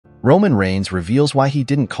Roman Reigns reveals why he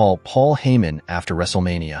didn't call Paul Heyman after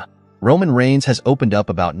WrestleMania. Roman Reigns has opened up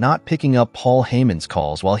about not picking up Paul Heyman's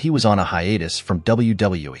calls while he was on a hiatus from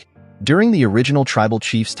WWE. During the original Tribal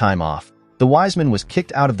Chief's time off, the Wiseman was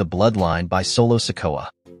kicked out of the bloodline by Solo Sikoa.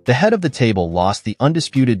 The head of the table lost the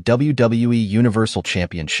undisputed WWE Universal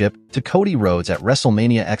Championship to Cody Rhodes at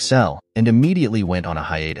WrestleMania XL and immediately went on a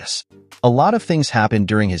hiatus. A lot of things happened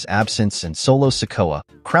during his absence, and Solo Sikoa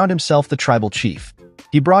crowned himself the Tribal Chief.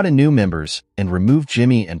 He brought in new members and removed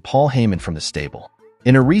Jimmy and Paul Heyman from the stable.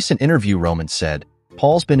 In a recent interview, Roman said,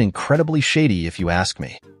 "Paul's been incredibly shady if you ask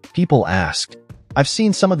me." People asked, "I've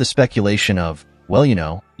seen some of the speculation of, well,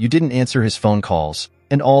 you didn't answer his phone calls,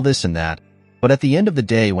 and all this and that. But at the end of the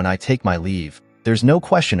day, when I take my leave, there's no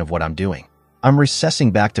question of what I'm doing. I'm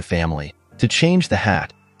recessing back to family, to change the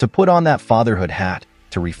hat, to put on that fatherhood hat,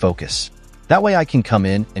 to refocus. That way I can come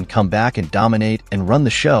in and come back and dominate and run the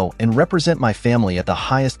show and represent my family at the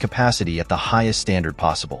highest capacity at the highest standard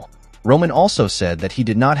possible." Roman also said that he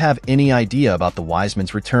did not have any idea about the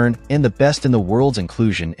Wiseman's return and the best in the world's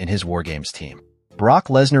inclusion in his War Games team. Brock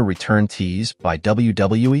Lesnar return teased by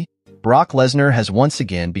WWE. Brock Lesnar has once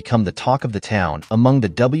again become the talk of the town among the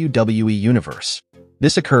WWE universe.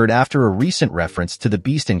 This occurred after a recent reference to the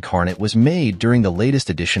Beast Incarnate was made during the latest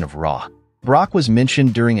edition of Raw. Brock was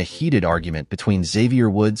mentioned during a heated argument between Xavier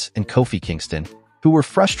Woods and Kofi Kingston, who were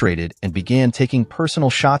frustrated and began taking personal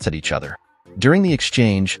shots at each other. During the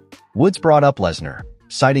exchange, Woods brought up Lesnar,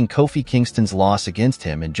 citing Kofi Kingston's loss against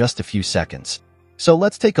him in just a few seconds. So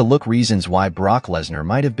let's take a look reasons why Brock Lesnar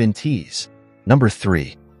might have been teased. Number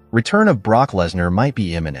 3. Return of Brock Lesnar might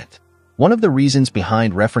be imminent. One of the reasons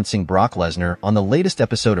behind referencing Brock Lesnar on the latest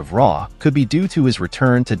episode of Raw could be due to his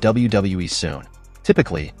return to WWE soon.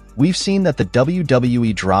 Typically, we've seen that the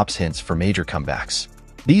WWE drops hints for major comebacks.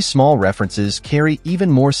 These small references carry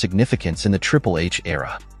even more significance in the Triple H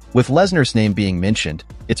era. With Lesnar's name being mentioned,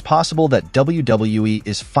 it's possible that WWE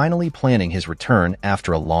is finally planning his return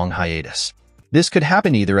after a long hiatus. This could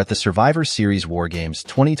happen either at the Survivor Series War Games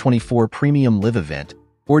 2024 Premium Live event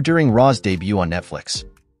or during Raw's debut on Netflix.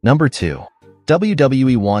 Number 2.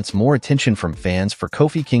 WWE wants more attention from fans for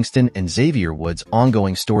Kofi Kingston and Xavier Woods'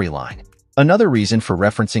 ongoing storyline. Another reason for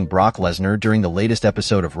referencing Brock Lesnar during the latest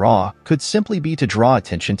episode of Raw could simply be to draw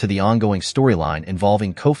attention to the ongoing storyline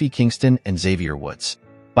involving Kofi Kingston and Xavier Woods.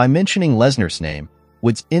 By mentioning Lesnar's name,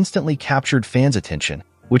 Woods instantly captured fans' attention,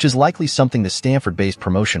 which is likely something the Stanford-based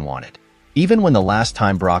promotion wanted. Even when the last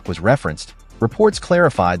time Brock was referenced, reports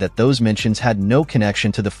clarified that those mentions had no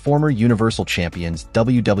connection to the former Universal Champion's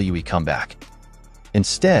WWE comeback.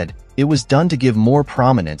 Instead, it was done to give more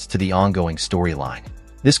prominence to the ongoing storyline.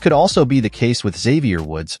 This could also be the case with Xavier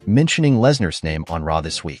Woods mentioning Lesnar's name on Raw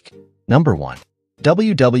this week. Number 1.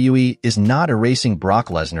 WWE is not erasing Brock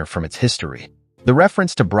Lesnar from its history. The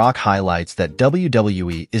reference to Brock highlights that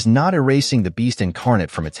WWE is not erasing the Beast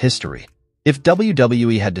Incarnate from its history. If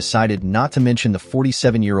WWE had decided not to mention the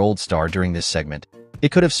 47-year-old star during this segment, it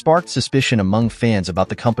could have sparked suspicion among fans about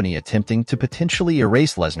the company attempting to potentially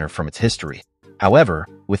erase Lesnar from its history. However,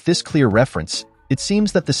 with this clear reference, it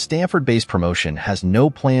seems that the Stanford-based promotion has no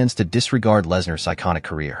plans to disregard Lesnar's iconic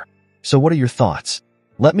career. So what are your thoughts?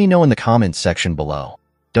 Let me know in the comments section below.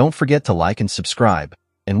 Don't forget to like and subscribe,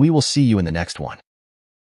 and we will see you in the next one.